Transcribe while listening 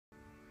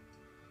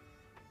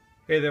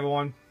Hey there,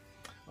 everyone.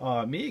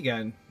 Me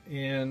again.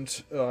 And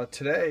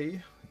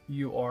today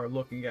you are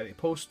looking at a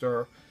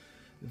poster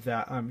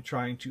that I'm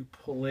trying to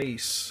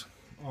place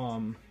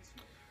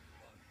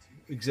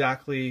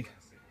exactly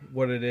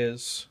what it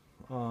is.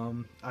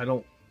 I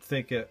don't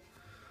think it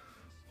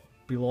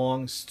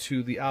belongs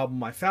to the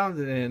album I found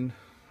it in.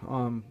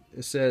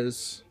 It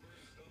says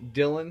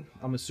Dylan.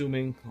 I'm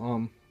assuming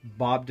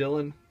Bob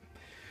Dylan.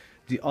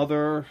 The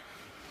other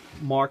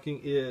marking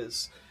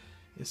is,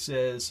 it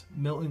says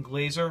Milton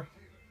Glaser.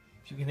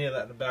 If you can hear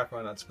that in the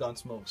background, that's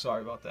Gunsmoke.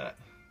 Sorry about that.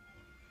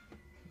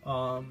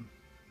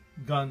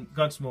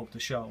 Gunsmoke, the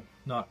show.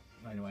 Not,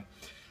 anyway.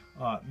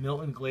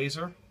 Milton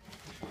Glaser.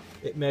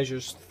 It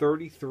measures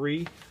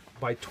 33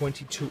 by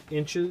 22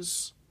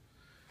 inches.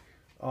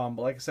 But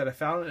like I said, I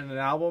found it in an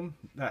album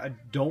that I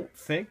don't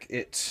think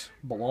it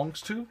belongs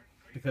to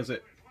because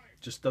it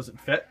just doesn't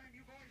fit.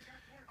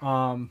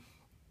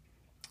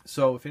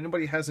 So if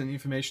anybody has any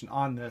information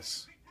on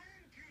this,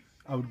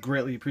 I would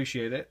greatly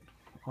appreciate it.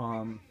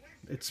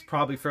 It's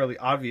probably fairly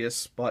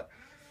obvious, but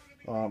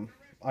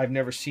I've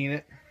never seen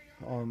it.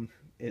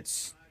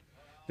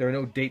 There are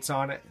no dates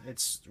on it.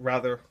 It's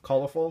rather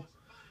colorful.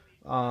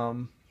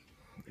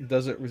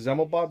 Does it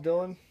resemble Bob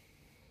Dylan?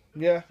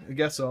 Yeah, I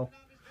guess so.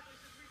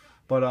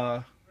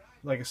 But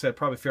like I said,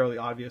 probably fairly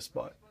obvious.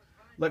 But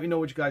let me know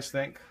what you guys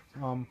think.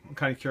 I'm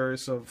kind of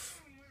curious of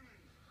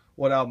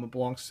what album it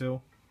belongs to.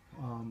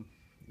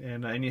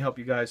 And any help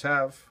you guys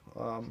have,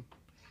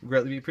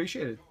 greatly be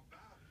appreciated.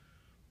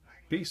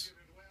 Peace.